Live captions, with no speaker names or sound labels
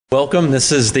Welcome.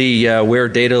 This is the Where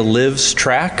Data Lives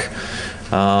track.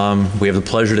 We have the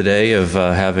pleasure today of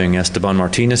having Esteban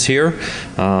Martínez here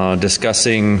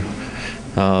discussing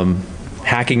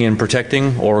hacking and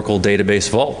protecting Oracle Database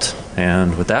Vault.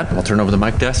 And with that, I'll turn over the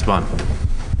mic to Esteban.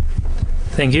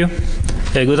 Thank you.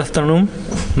 Good afternoon.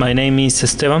 My name is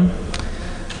Esteban,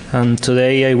 and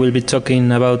today I will be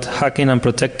talking about hacking and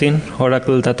protecting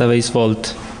Oracle Database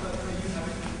Vault.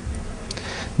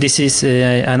 This is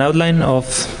an outline of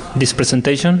this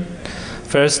presentation.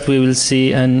 First, we will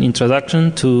see an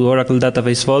introduction to Oracle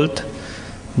Database Vault.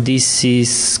 This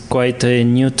is quite a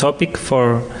new topic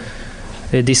for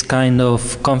this kind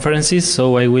of conferences,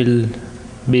 so I will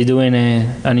be doing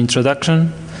an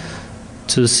introduction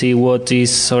to see what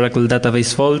is Oracle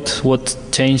Database Vault, what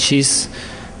changes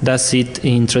does it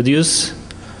introduce,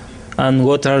 and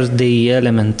what are the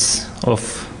elements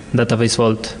of Database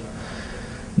Vault.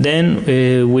 Then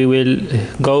we will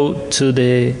go to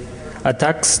the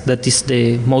attacks. That is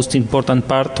the most important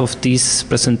part of this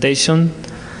presentation,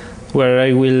 where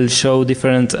I will show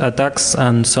different attacks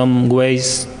and some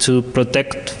ways to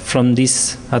protect from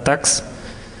these attacks.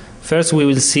 First, we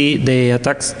will see the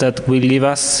attacks that will give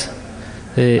us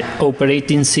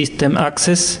operating system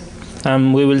access,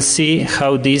 and we will see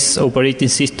how this operating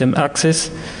system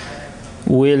access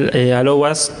will allow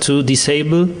us to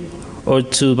disable or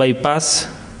to bypass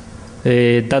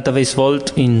Database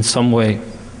Vault in some way.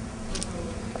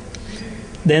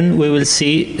 Then we will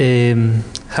see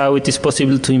how it is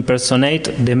possible to impersonate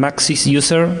the Maxis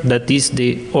user, that is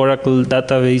the Oracle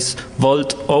Database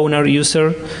Vault owner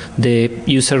user, the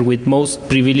user with most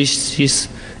privileges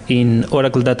in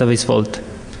Oracle Database Vault.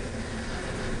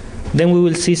 Then we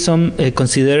will see some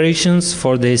considerations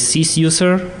for the SIS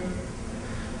user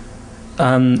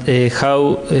and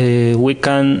how we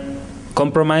can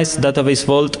compromise Database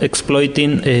Vault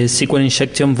exploiting SQL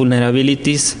Injection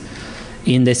vulnerabilities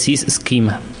in the SIS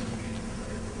schema.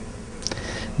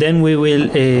 Then we will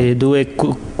do a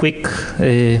quick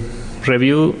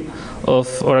review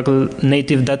of Oracle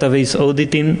native database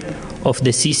auditing of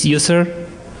the SIS user.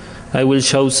 I will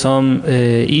show some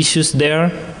issues there.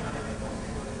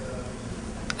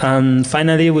 And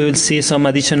finally, we will see some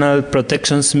additional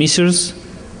protections measures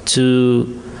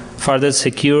to further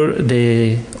secure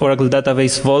the Oracle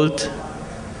Database Vault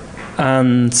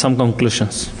and some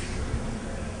conclusions.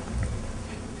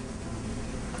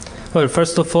 Well,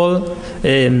 first of all,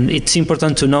 it's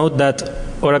important to note that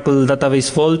Oracle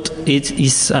Database Vault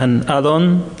is an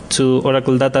add-on to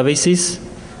Oracle databases.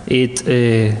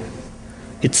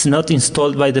 It's not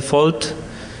installed by default.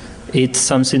 It's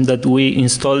something that we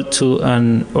install to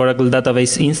an Oracle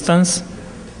database instance,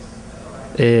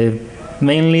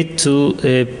 mainly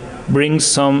to bring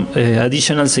some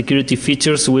additional security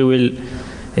features. We will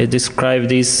describe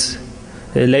this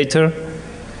later.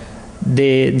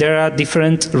 There are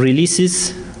different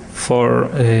releases for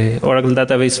Oracle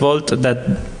Database Vault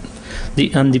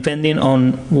and depending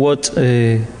on what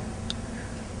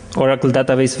Oracle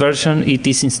database version it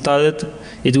is installed,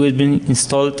 it will be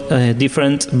installed a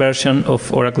different version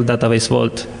of Oracle Database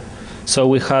Vault. So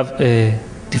we have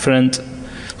different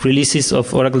releases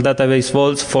of Oracle Database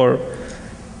Vault for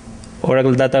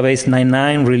Oracle Database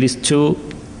 9.9 Release 2,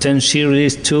 10G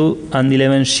Release 2, and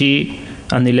 11G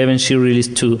and 11G Release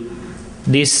 2.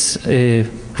 This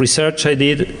research I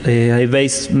did, I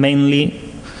based mainly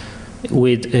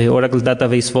with Oracle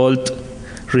Database Vault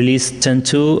Release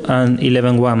 10.2 and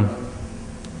 11.1.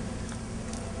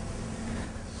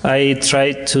 I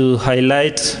tried to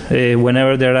highlight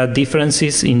whenever there are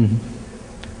differences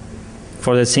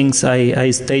for the things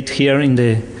I state here in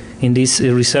this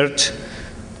research.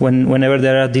 Whenever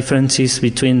there are differences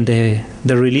between the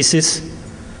releases,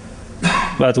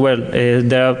 but well,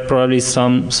 there are probably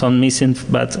some missing,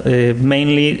 but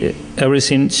mainly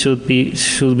everything should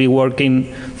be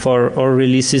working for all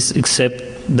releases except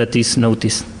that is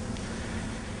noticed.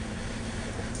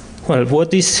 Well,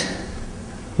 what is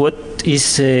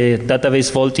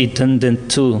Database Vault intended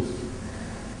to?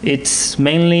 It's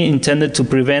mainly intended to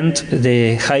prevent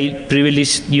the high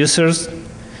privileged users,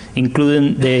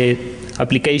 including the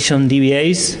application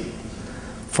DBAs,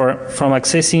 from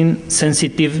accessing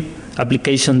sensitive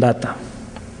application data.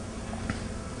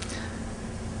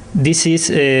 This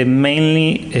is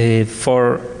mainly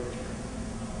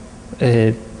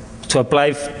to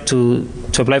apply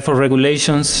for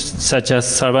regulations such as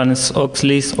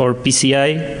Sarbanes-Oxley or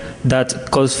PCI that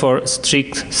calls for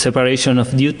strict separation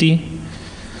of duty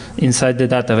inside the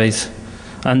database,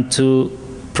 and to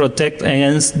protect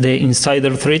against the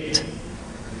insider threat.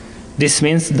 This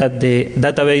means that the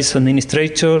database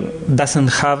administrator doesn't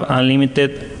have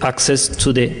unlimited access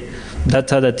to the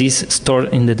data that is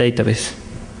stored in the database.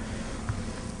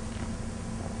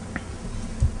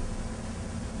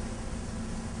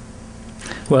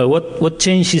 Well, what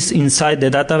changes inside the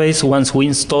database once we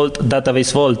installed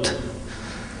Database Vault?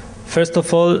 First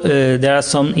of all, there are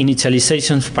some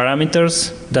initialization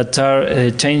parameters that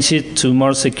are changed to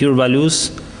more secure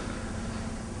values.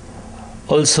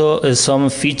 Also, some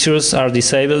features are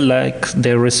disabled, like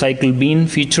the recycle bin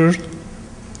feature.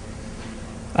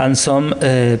 And some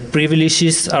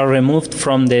privileges are removed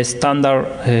from the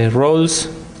standard roles,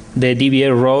 the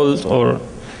DBA role or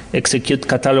execute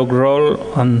catalog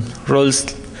role, and roles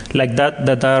like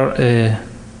that are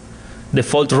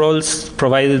default roles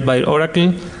provided by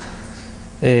Oracle.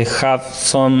 Have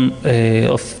some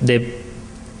of the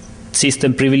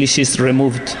system privileges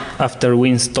removed after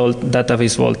we installed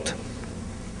Database Vault.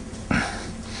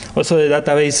 Also, the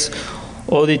database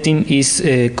auditing is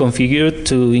configured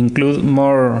to include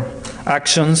more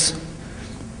actions,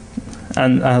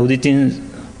 and auditing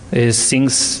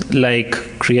things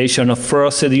like creation of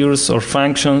procedures or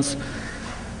functions,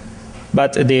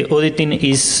 but the auditing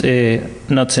is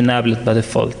not enabled by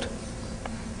default.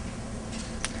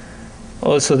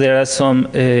 Also, there are some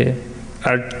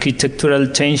architectural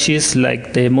changes,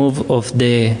 like the move of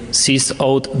the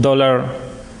sysout dollar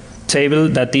table,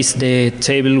 that is the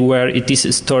table where it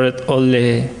is stored all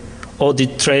the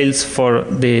audit trails for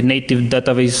the native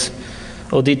database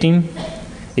auditing.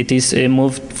 It is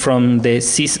moved from the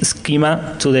sys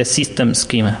schema to the system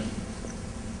schema.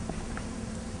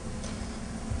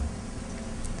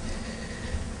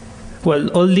 Well,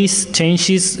 all these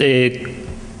changes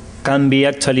can be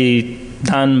actually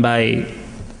done by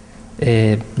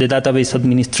the database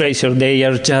administrator. They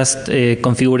are just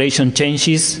configuration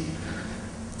changes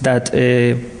that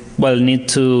need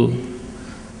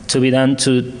to be done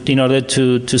in order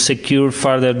to secure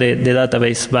further the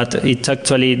database, but it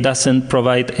actually doesn't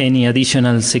provide any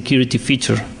additional security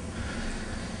feature.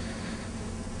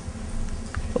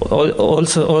 All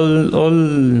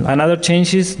another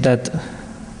changes that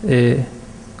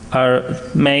are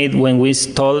made when we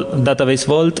install Database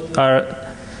Vault are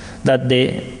that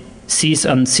the sys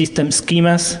and system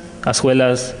schemas, as well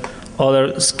as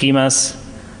other schemas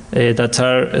that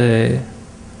are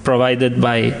provided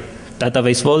by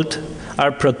Database Vault,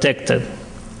 are protected.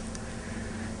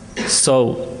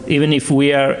 So even if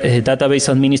we are a database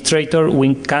administrator,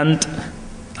 we can't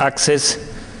access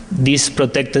these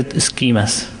protected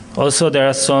schemas. Also, there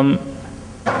are some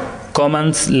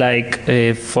commands like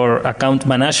for account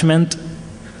management,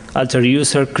 alter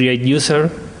user, create user,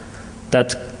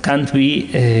 that can't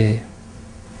be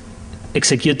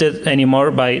executed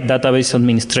anymore by database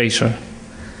administrator.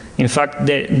 In fact,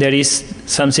 there is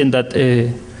something that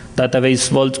Database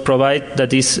Vault provides,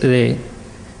 that is a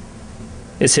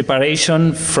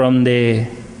separation from the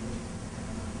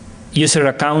user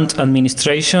account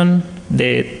administration,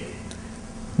 the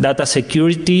data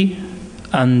security,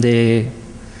 and the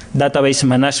database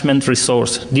management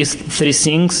resource. These three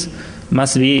things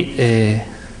must be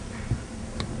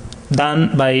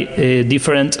done by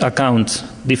different accounts,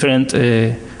 different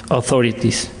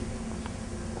authorities.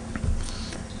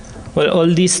 Well, all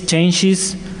these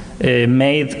changes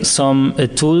made some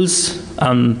tools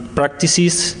and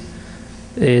practices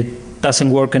doesn't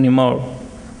work anymore.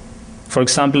 For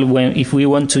example, if we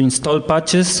want to install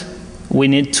patches, we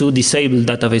need to disable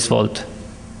Database Vault.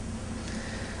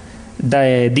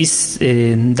 This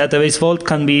Database Vault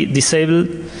can be disabled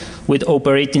with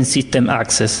operating system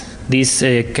access. This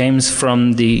comes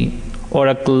from the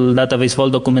Oracle Database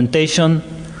Vault documentation.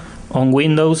 On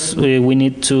Windows, we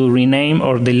need to rename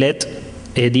or delete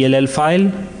a DLL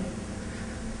file.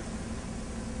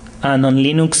 And on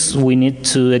Linux, we need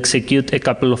to execute a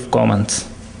couple of commands.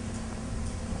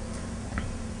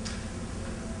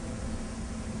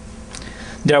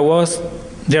 There was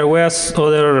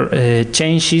other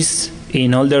changes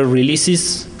in older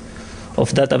releases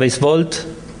of Database Vault.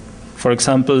 For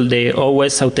example, the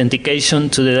OS authentication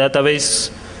to the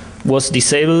database was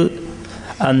disabled,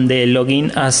 and the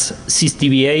login as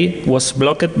sysdba was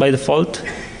blocked by default.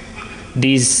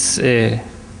 This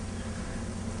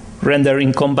render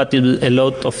incompatible a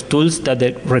lot of tools that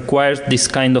require this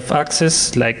kind of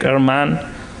access, like Airman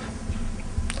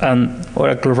and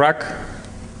Oracle RAC,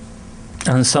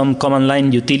 and some command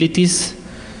line utilities.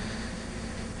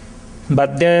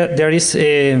 But there is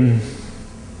a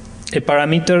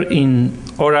parameter in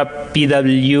Aura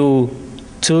PW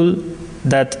tool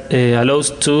that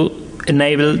allows to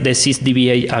enable the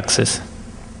sysdba access.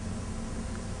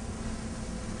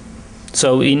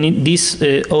 So in these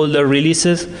older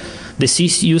releases, the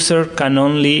sys user can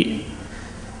only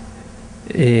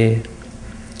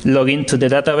log into the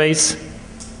database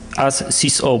as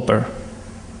sysoper.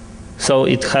 So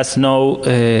it has no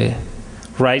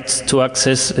rights to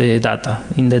access data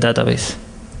in the database.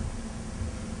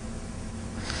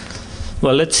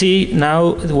 Well, let's see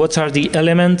now what are the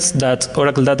elements that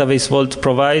Oracle Database Vault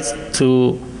provides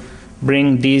to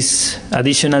bring these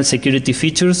additional security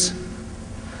features.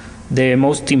 The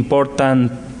most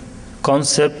important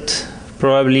concept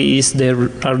probably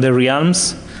are the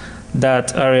realms,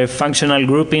 that are a functional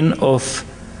grouping of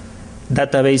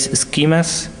database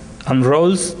schemas and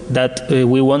roles that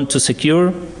we want to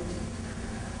secure.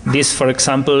 These, for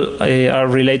example, are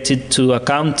related to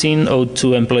accounting or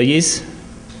to employees.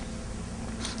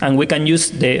 And we can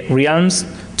use the realms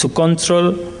to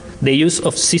control the use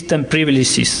of system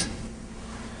privileges.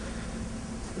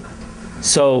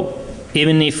 So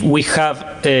even if we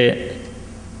have a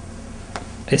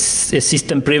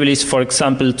system privilege, for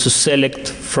example, to select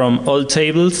from all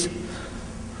tables,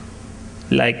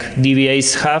 like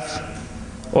DBAs have,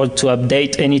 or to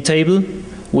update any table,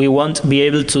 we won't be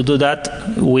able to do that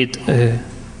with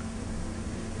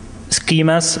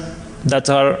schemas that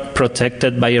are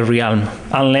protected by a realm,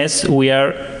 unless we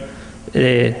are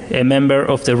a member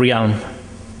of the realm.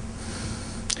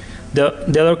 The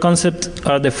other concept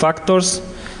are the factors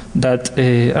that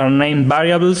are named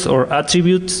variables or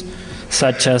attributes,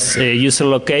 such as user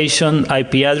location,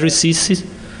 IP addresses,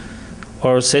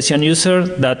 or session user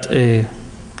that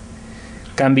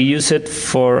can be used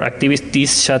for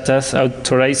activities such as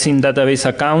authorizing database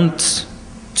accounts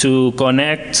to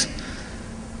connect.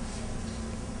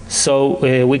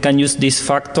 So we can use these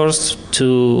factors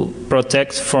to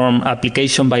protect from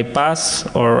application bypass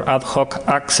or ad hoc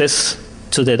access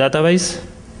to the database.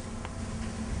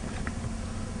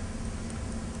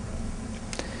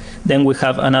 Then we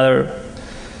have another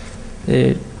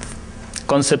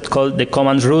concept called the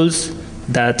command rules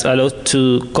that allow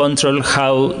to control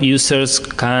how users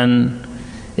can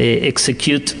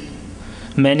execute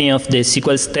many of the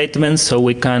SQL statements, so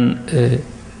we can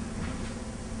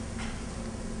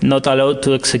not allow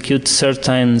to execute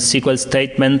certain SQL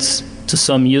statements to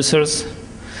some users.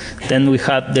 Then we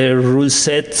have the rule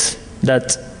sets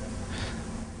that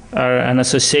are an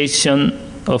association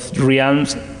of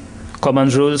realms,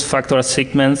 command rules, factor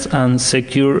segments, and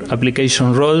secure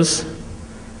application roles.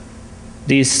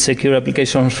 These secure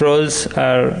application roles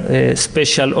are a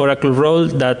special Oracle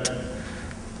roles that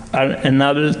are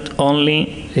enabled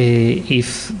only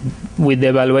if with the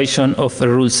evaluation of a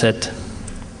rule set.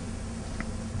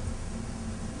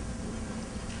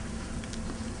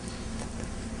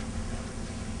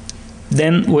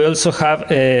 Then we also have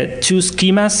two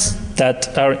schemas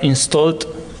that are installed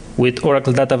with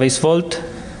Oracle Database Vault.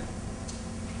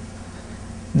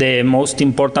 The most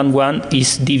important one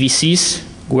is DBCs,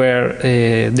 where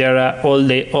there are all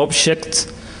the objects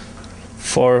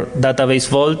for Database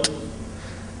Vault.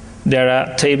 There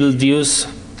are table views,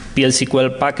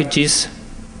 PL/SQL packages.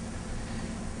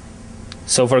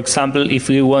 So, for example, if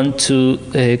we want to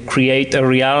create a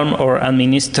realm or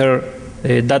administer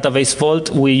Database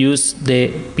Vault, we use the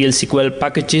PL/SQL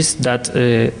packages that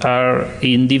are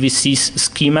in DBC's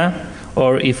schema,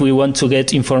 or if we want to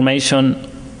get information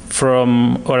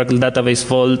from Oracle Database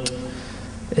Vault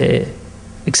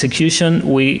execution,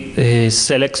 we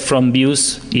select from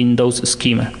views in those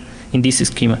schema, in this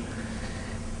schema.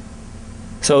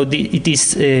 So it is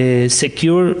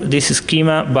secure, this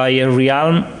schema, by a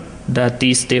realm that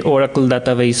is the Oracle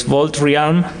Database Vault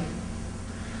realm.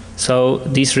 So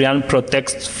this realm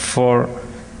protects for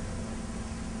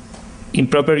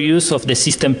improper use of the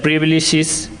system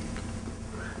privileges,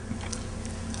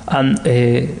 and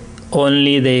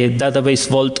only the Database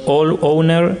Vault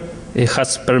owner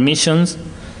has permissions.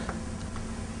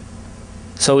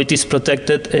 So it is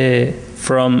protected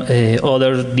from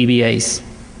other DBAs.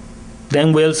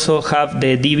 Then we also have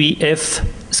the DBF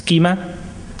schema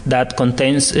that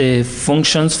contains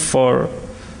functions for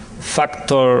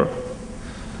factor.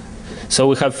 So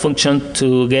we have function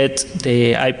to get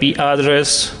the IP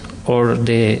address or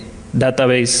the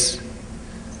database,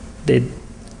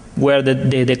 where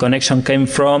the connection came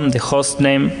from, the host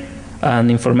name, and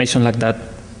information like that.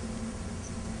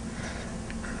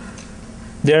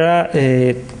 There are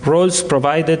roles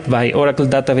provided by Oracle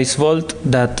Database Vault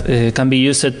that can be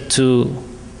used to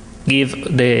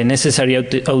give the necessary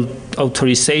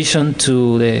authorization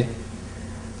to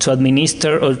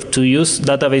administer or to use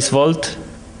Database Vault.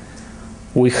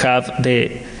 We have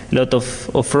a lot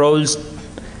of roles,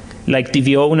 like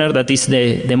DB owner, that is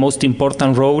the most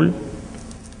important role.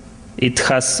 It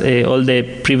has all the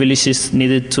privileges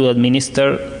needed to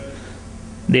administer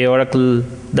the Oracle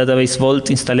Database Vault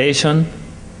installation.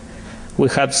 we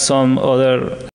have some other